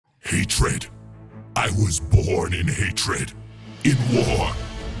Hatred. I was born in hatred. In war.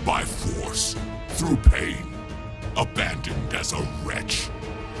 By force. Through pain. Abandoned as a wretch.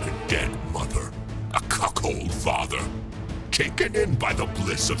 A dead mother. A cuckold father. Taken in by the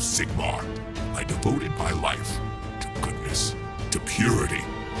bliss of Sigmar. I devoted my life to goodness. To purity.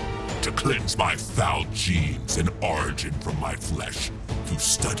 To cleanse my foul genes and origin from my flesh. Through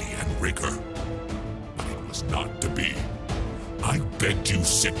study and rigor. But it was not to be. I begged you,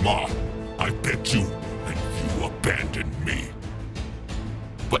 Sigmar. I begged you, and you abandoned me.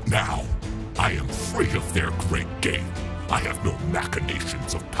 But now, I am free of their great game. I have no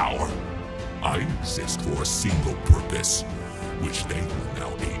machinations of power. I exist for a single purpose, which they will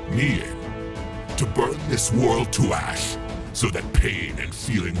now aid me in. To burn this world to ash, so that pain and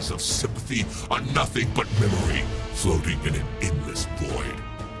feelings of sympathy are nothing but memory floating in an endless void.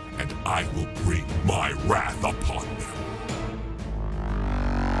 And I will bring my wrath upon them.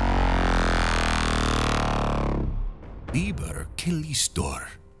 Liber Kilistor,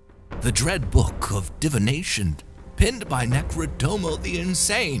 the dread book of divination, penned by Necrodomo the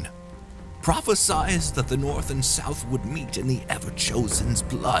Insane, prophesies that the North and South would meet in the Ever-Chosen's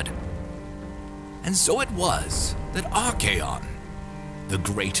blood. And so it was that Archaon, the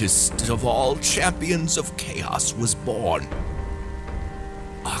greatest of all champions of chaos, was born.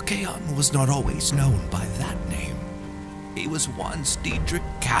 Archaon was not always known by that name. He was once Diedrich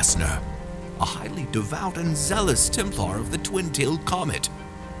Kastner, a highly devout and zealous Templar of the Twin-Tailed Comet,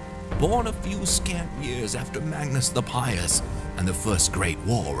 born a few scant years after Magnus the Pious and the First Great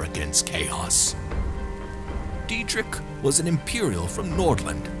War against Chaos. Diedrich was an Imperial from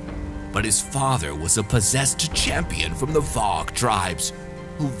Nordland, but his father was a possessed champion from the Varg tribes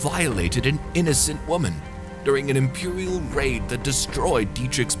who violated an innocent woman during an Imperial raid that destroyed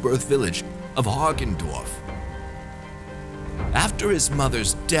Diedrich's birth village of Hagendorf. After his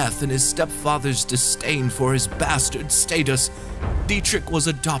mother's death and his stepfather's disdain for his bastard status, Diedrich was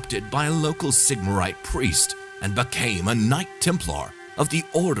adopted by a local Sigmarite priest and became a Knight Templar of the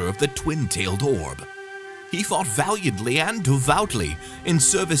Order of the Twin-Tailed Orb. He fought valiantly and devoutly in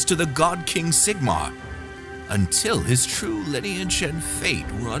service to the God King Sigmar, until his true lineage and fate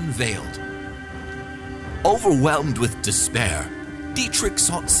were unveiled. Overwhelmed with despair, Diedrich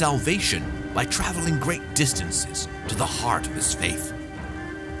sought salvation by traveling great distances to the heart of his faith.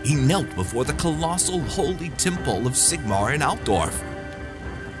 He knelt before the colossal holy temple of Sigmar in Altdorf,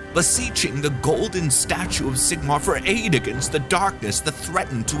 beseeching the golden statue of Sigmar for aid against the darkness that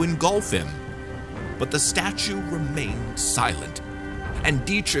threatened to engulf him. But the statue remained silent, and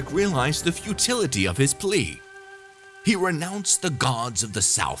Diedrich realized the futility of his plea. He renounced the gods of the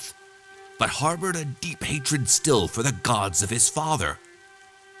South, but harbored a deep hatred still for the gods of his father.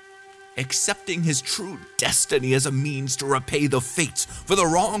 Accepting his true destiny as a means to repay the fates for the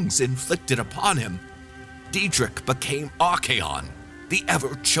wrongs inflicted upon him, Diedrich became Archaon, the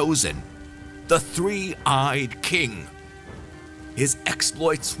Ever-Chosen, the Three-Eyed King. His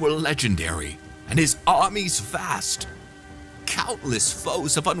exploits were legendary, and his armies vast. Countless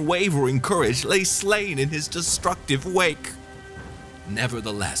foes of unwavering courage lay slain in his destructive wake.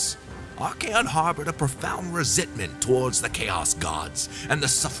 Nevertheless, Archaon harbored a profound resentment towards the Chaos Gods and the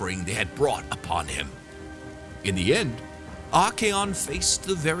suffering they had brought upon him. In the end, Archaon faced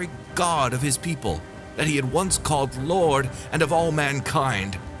the very god of his people that he had once called Lord and of all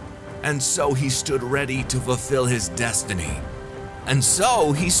mankind, and so he stood ready to fulfill his destiny. And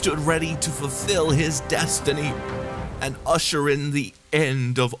usher in the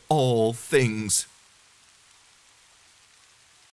end of all things.